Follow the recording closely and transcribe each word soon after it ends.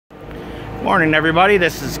Morning everybody,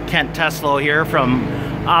 this is Kent Teslo here from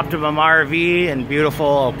Optimum RV in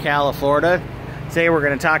beautiful Ocala, Florida. Today we're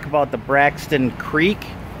going to talk about the Braxton Creek.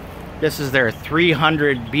 This is their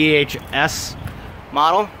 300 BHS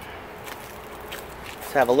model.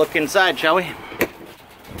 Let's have a look inside, shall we?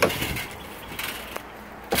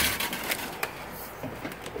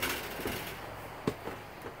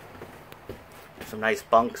 Some nice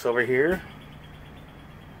bunks over here.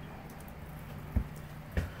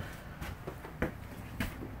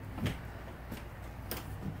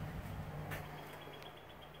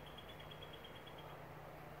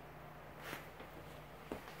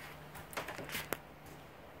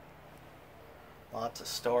 Lots of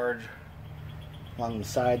storage along the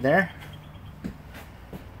side there.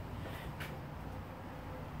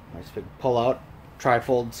 Nice big pull-out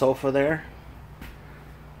trifold sofa there.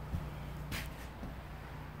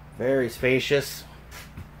 Very spacious.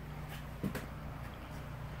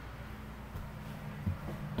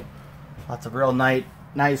 Lots of real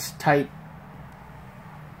nice, tight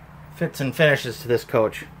fits and finishes to this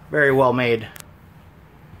coach. Very well made.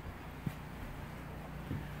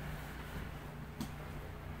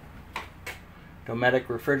 Dometic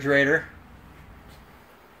refrigerator.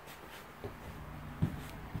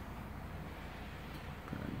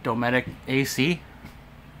 Dometic AC.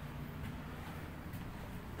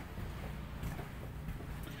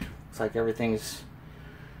 Looks like everything's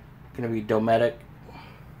going to be Dometic.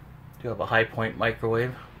 Do have a high point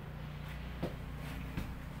microwave.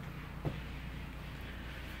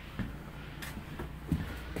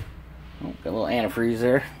 Oh, got a little antifreeze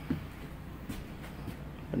there.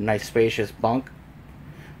 A nice spacious bunk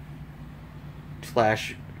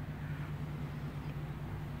slash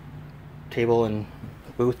table and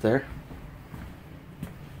booth there.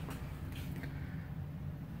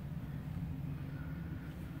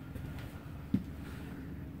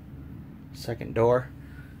 Second door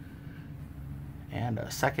and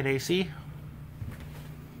a second AC.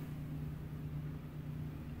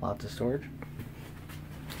 Lots of storage.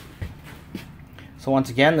 So once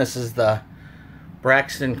again, this is the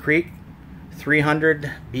Braxton Creek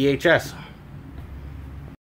 300 BHS.